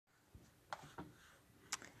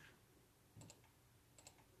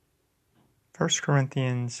1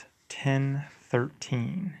 Corinthians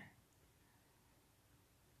 10:13.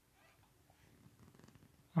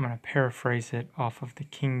 I'm going to paraphrase it off of the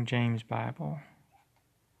King James Bible.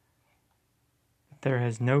 There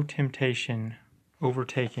has no temptation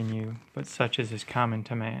overtaken you, but such as is common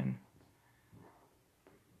to man.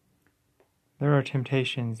 There are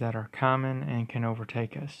temptations that are common and can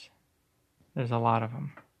overtake us. There's a lot of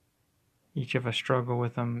them. Each of us struggle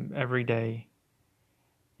with them every day,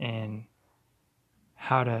 and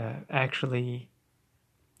how to actually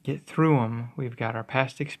get through them. We've got our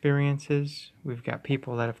past experiences. We've got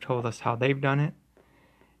people that have told us how they've done it.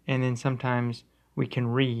 And then sometimes we can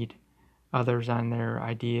read others on their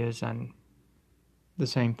ideas on the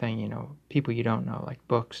same thing, people you don't know, like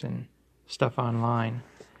books and stuff online.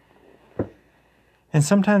 And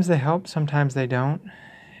sometimes they help, sometimes they don't.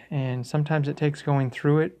 And sometimes it takes going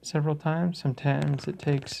through it several times. Sometimes it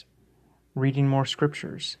takes reading more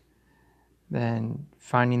scriptures, then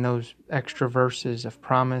finding those extra verses of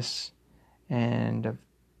promise and of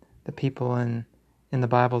the people in the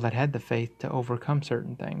Bible that had the faith to overcome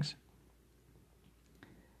certain things.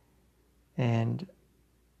 And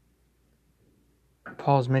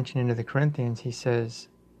Paul's mentioning to the Corinthians, he says,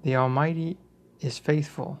 the Almighty is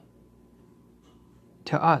faithful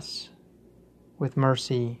to us with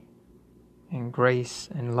mercy and grace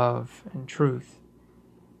and love and truth.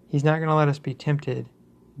 He's not going to let us be tempted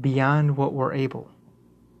beyond what we're able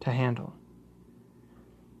to handle.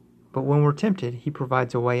 But when we're tempted, He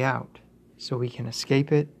provides a way out so we can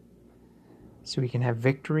escape it, so we can have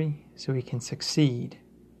victory, so we can succeed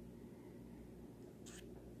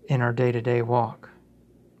in our day-to-day walk.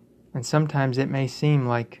 And sometimes it may seem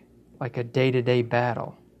like a day-to-day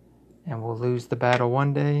battle, and we'll lose the battle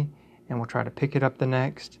one day, and we'll try to pick it up the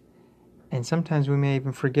next. And sometimes we may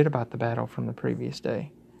even forget about the battle from the previous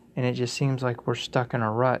day. And it just seems like we're stuck in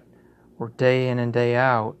a rut where day in and day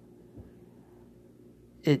out,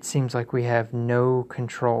 it seems like we have no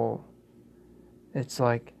control. It's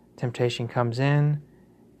like temptation comes in,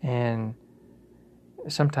 and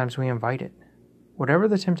sometimes we invite it, whatever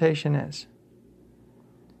the temptation is.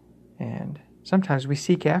 And sometimes we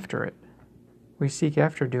seek after it. We seek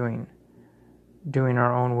after doing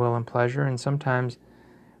our own will and pleasure, and sometimes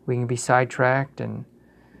we can be sidetracked, and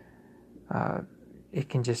it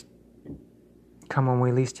can just come when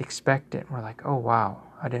we least expect it. We're like, oh wow,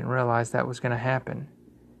 I didn't realize that was going to happen.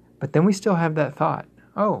 But then we still have that thought,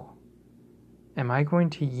 oh, am I going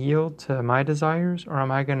to yield to my desires, or am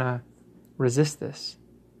I going to resist this?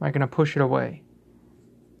 Am I going to push it away?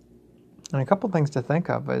 And a couple things to think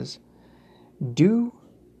of is,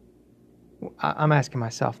 I'm asking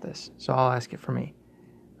myself this, so I'll ask it for me.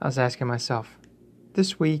 I was asking myself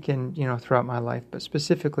this week and, throughout my life, but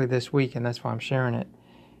specifically this week, and that's why I'm sharing it.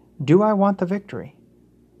 Do I want the victory?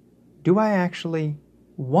 Do I actually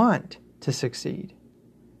want to succeed?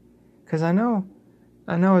 Because I know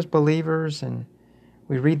as believers, and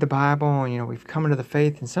we read the Bible, and, we've come into the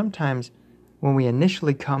faith, and sometimes when we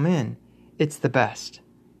initially come in, it's the best,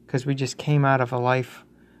 because we just came out of a life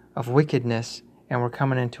of wickedness, and we're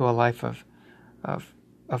coming into a life of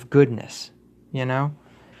goodness,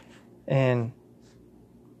 And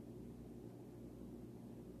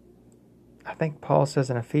I think Paul says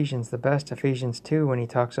in Ephesians, the best, Ephesians 2, when he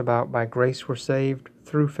talks about by grace we're saved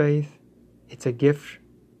through faith. It's a gift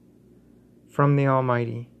from the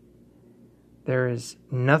Almighty. There is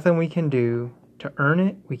nothing we can do to earn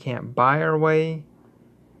it. We can't buy our way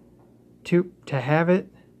to have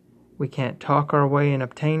it. We can't talk our way in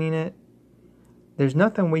obtaining it. There's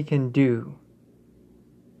nothing we can do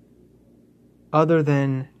other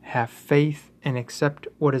than have faith and accept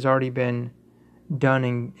what has already been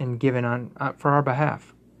done and given on for our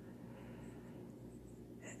behalf.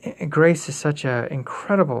 Grace is such an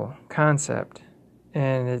incredible concept,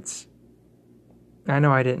 and I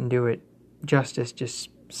know I didn't do it justice just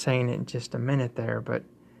saying it in just a minute there, but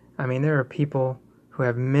there are people who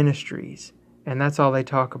have ministries, and that's all they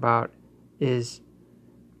talk about is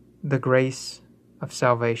the grace of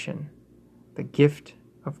salvation, the gift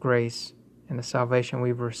of grace and the salvation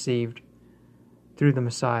we've received through the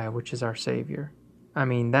Messiah, which is our Savior.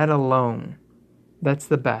 That alone, that's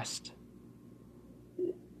the best.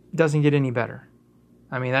 It doesn't get any better.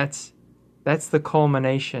 That's the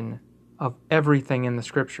culmination of everything in the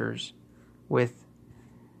Scriptures, with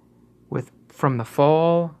from the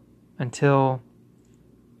fall until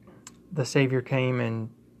the Savior came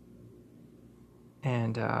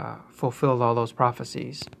and fulfilled all those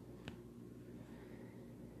prophecies.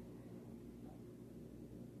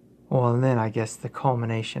 Well, and then I guess the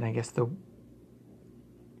culmination,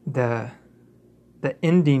 the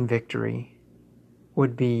ending victory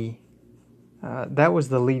would be that was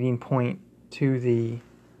the leading point to the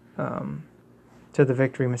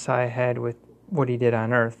victory Messiah had with what he did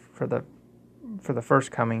on earth for the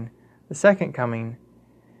first coming. The second coming,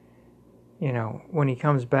 when he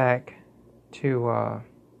comes back to,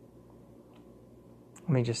 let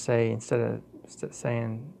me just say, instead of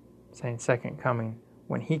saying second coming,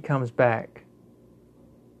 when he comes back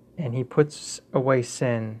and he puts away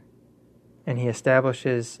sin and he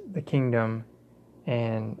establishes the kingdom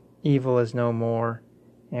and evil is no more,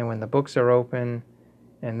 and when the books are open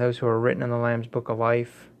and those who are written in the Lamb's Book of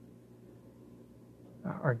Life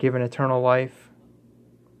are given eternal life,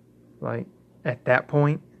 like at that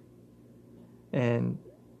point, and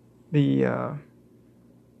the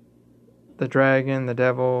dragon, the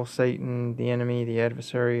devil, Satan, the enemy, the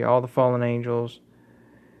adversary, all the fallen angels,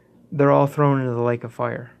 they're all thrown into the lake of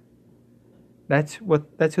fire. That's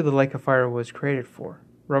who the lake of fire was created for.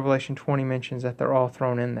 Revelation 20 mentions that they're all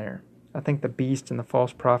thrown in there. I think the beast and the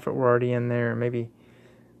false prophet were already in there, maybe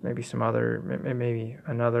some other, maybe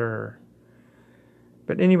another.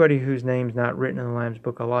 But anybody whose name's not written in the Lamb's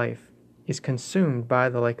Book of Life is consumed by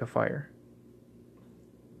the lake of fire.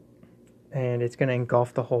 And it's going to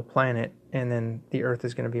engulf the whole planet, and then the earth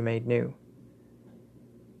is going to be made new.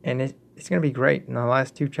 And it's going to be great. And the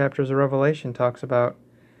last 2 chapters of Revelation talks about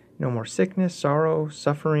no more sickness, sorrow,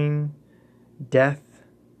 suffering, death,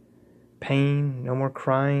 pain, no more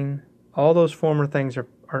crying. All those former things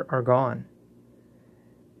are gone.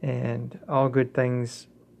 And all good things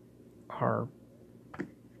are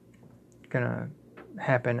going to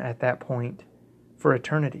happen at that point for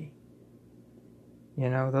eternity.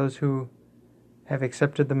 Those who have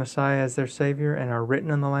accepted the Messiah as their Savior and are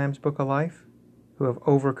written in the Lamb's Book of Life, who have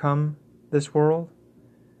overcome this world,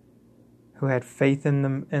 who had faith in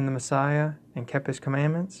the Messiah and kept His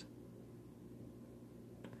commandments,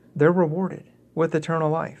 they're rewarded with eternal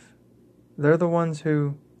life. They're the ones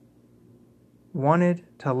who wanted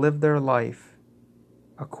to live their life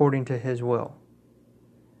according to His will.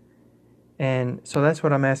 And so that's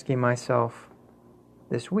what I'm asking myself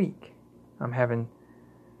this week. I'm having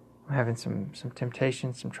some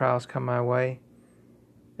temptations, some trials come my way.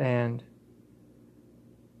 And,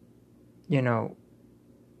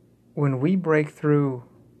 when we break through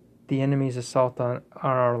the enemy's assault on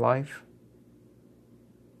our life,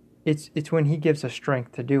 it's when He gives us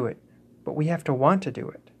strength to do it. But we have to want to do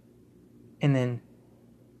it. And then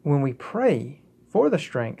when we pray for the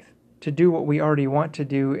strength to do what we already want to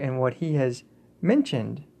do and what He has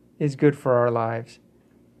mentioned is good for our lives,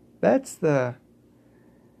 that's the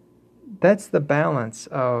balance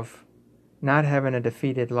of not having a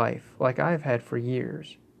defeated life like I've had for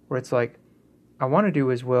years, where it's like, I want to do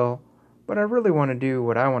His will, but I really want to do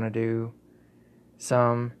what I want to do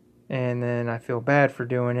and then I feel bad for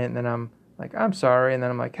doing it, and then I'm like, I'm sorry, and then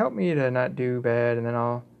I'm like, help me to not do bad, and then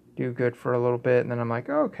I'll do good for a little bit, and then I'm like,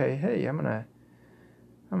 okay, hey, I'm gonna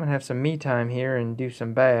have some me time here and do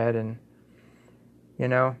some bad. And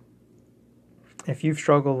if you've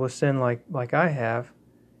struggled with sin like I have,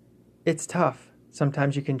 it's tough.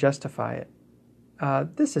 Sometimes you can justify it.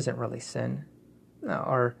 This isn't really sin. No,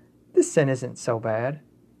 or this sin isn't so bad.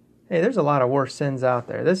 Hey, there's a lot of worse sins out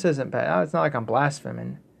there. This isn't bad. Oh, it's not like I'm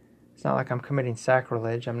blaspheming. It's not like I'm committing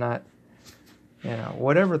sacrilege. I'm not,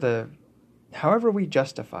 however we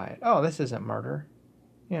justify it. Oh, this isn't murder.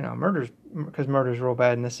 Because murder's real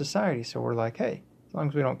bad in this society. So we're like, hey, as long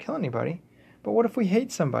as we don't kill anybody. But what if we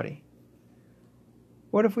hate somebody?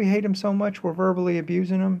 What if we hate them so much we're verbally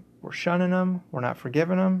abusing them, we're shunning them, we're not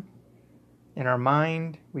forgiving them? In our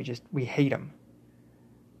mind, we hate them.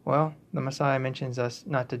 Well, the Messiah mentions us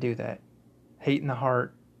not to do that. Hate in the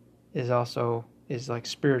heart is like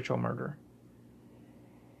spiritual murder.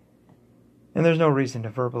 And there's no reason to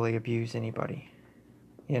verbally abuse anybody.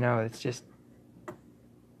 It's just,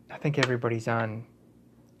 I think everybody's on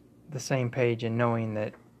the same page in knowing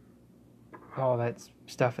that all that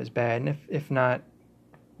stuff is bad. And if not,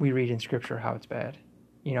 we read in Scripture how it's bad.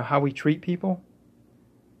 How we treat people.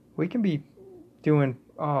 We can be doing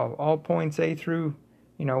all points A through,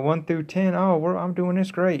 1 through 10. I'm doing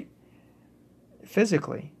this great.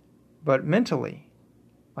 Physically. But mentally,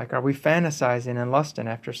 like, are we fantasizing and lusting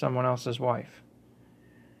after someone else's wife?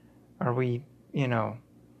 Are we,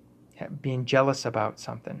 being jealous about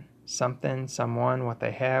something, someone, what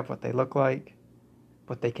they have, what they look like,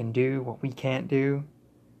 what they can do, what we can't do?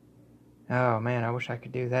 Oh man, I wish I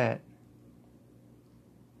could do that.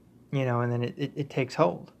 And then it takes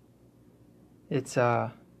hold. It's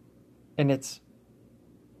a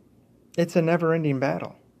never-ending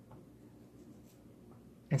battle.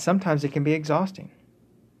 And sometimes it can be exhausting.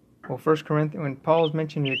 Well, 1 Corinthians, when Paul's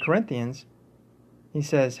mentioning the Corinthians, he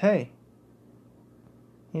says, hey,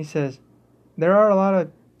 He says, there are a lot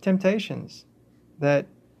of temptations that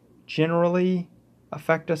generally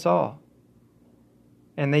affect us all,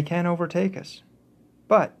 and they can overtake us.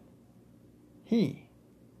 But He,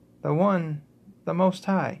 the One, the Most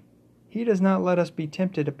High, He does not let us be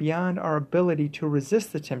tempted beyond our ability to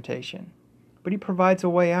resist the temptation, but He provides a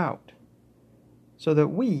way out so that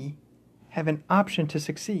we have an option to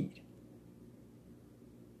succeed.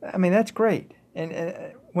 I mean, that's great.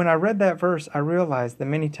 And when I read that verse, I realized that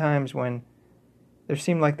many times when there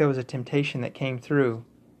seemed like there was a temptation that came through,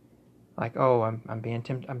 like, oh, I'm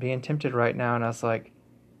being tempted right now, and I was like,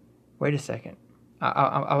 wait a second.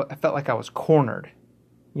 I felt like I was cornered,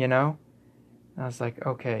 you know? I was like,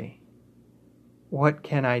 okay, what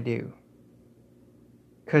can I do?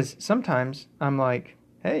 Because sometimes I'm like,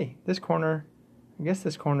 hey, I guess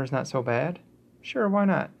this corner's not so bad. Sure, why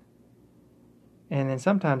not? And then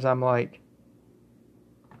sometimes I'm like,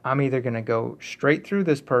 I'm either going to go straight through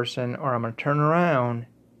this person or I'm going to turn around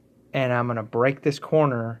and I'm going to break this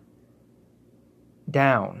corner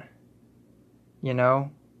down. You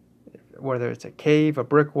know? Whether it's a cave, a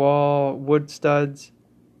brick wall, wood studs.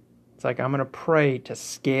 It's like I'm going to pray to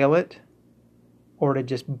scale it or to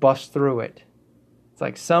just bust through it. It's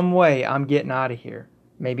like some way I'm getting out of here.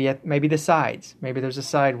 Maybe the sides. Maybe there's a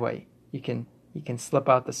side way. You can slip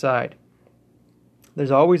out the side.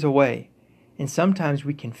 There's always a way. And sometimes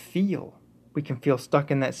we can feel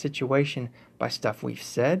stuck in that situation by stuff we've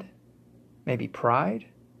said, maybe pride,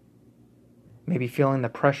 maybe feeling the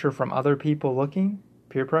pressure from other people looking,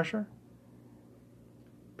 peer pressure.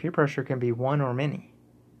 Peer pressure can be one or many,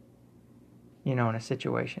 in a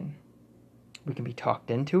situation. We can be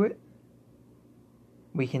talked into it.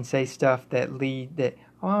 We can say stuff I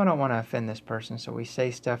don't want to offend this person, so we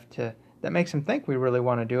say stuff that makes them think we really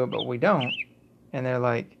want to do it, but we don't. And they're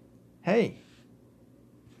like, hey,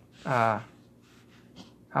 how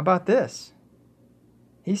about this?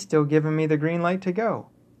 He's still giving me the green light to go.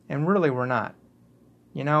 And really we're not.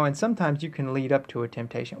 And sometimes you can lead up to a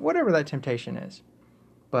temptation, whatever that temptation is.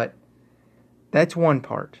 But that's one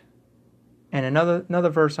part. And another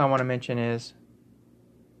verse I want to mention is,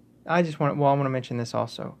 I want to mention this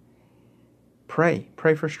also. Pray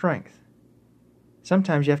for strength.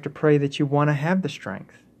 Sometimes you have to pray that you want to have the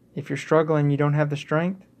strength. If you're struggling, you don't have the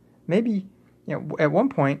strength. Maybe, at one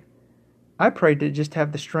point, I prayed to just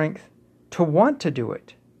have the strength to want to do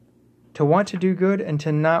it, to want to do good and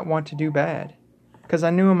to not want to do bad, because I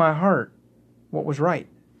knew in my heart what was right.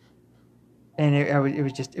 And it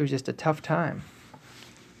was just a tough time.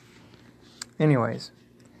 Anyways,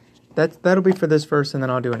 that'll be for this verse, and then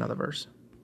I'll do another verse.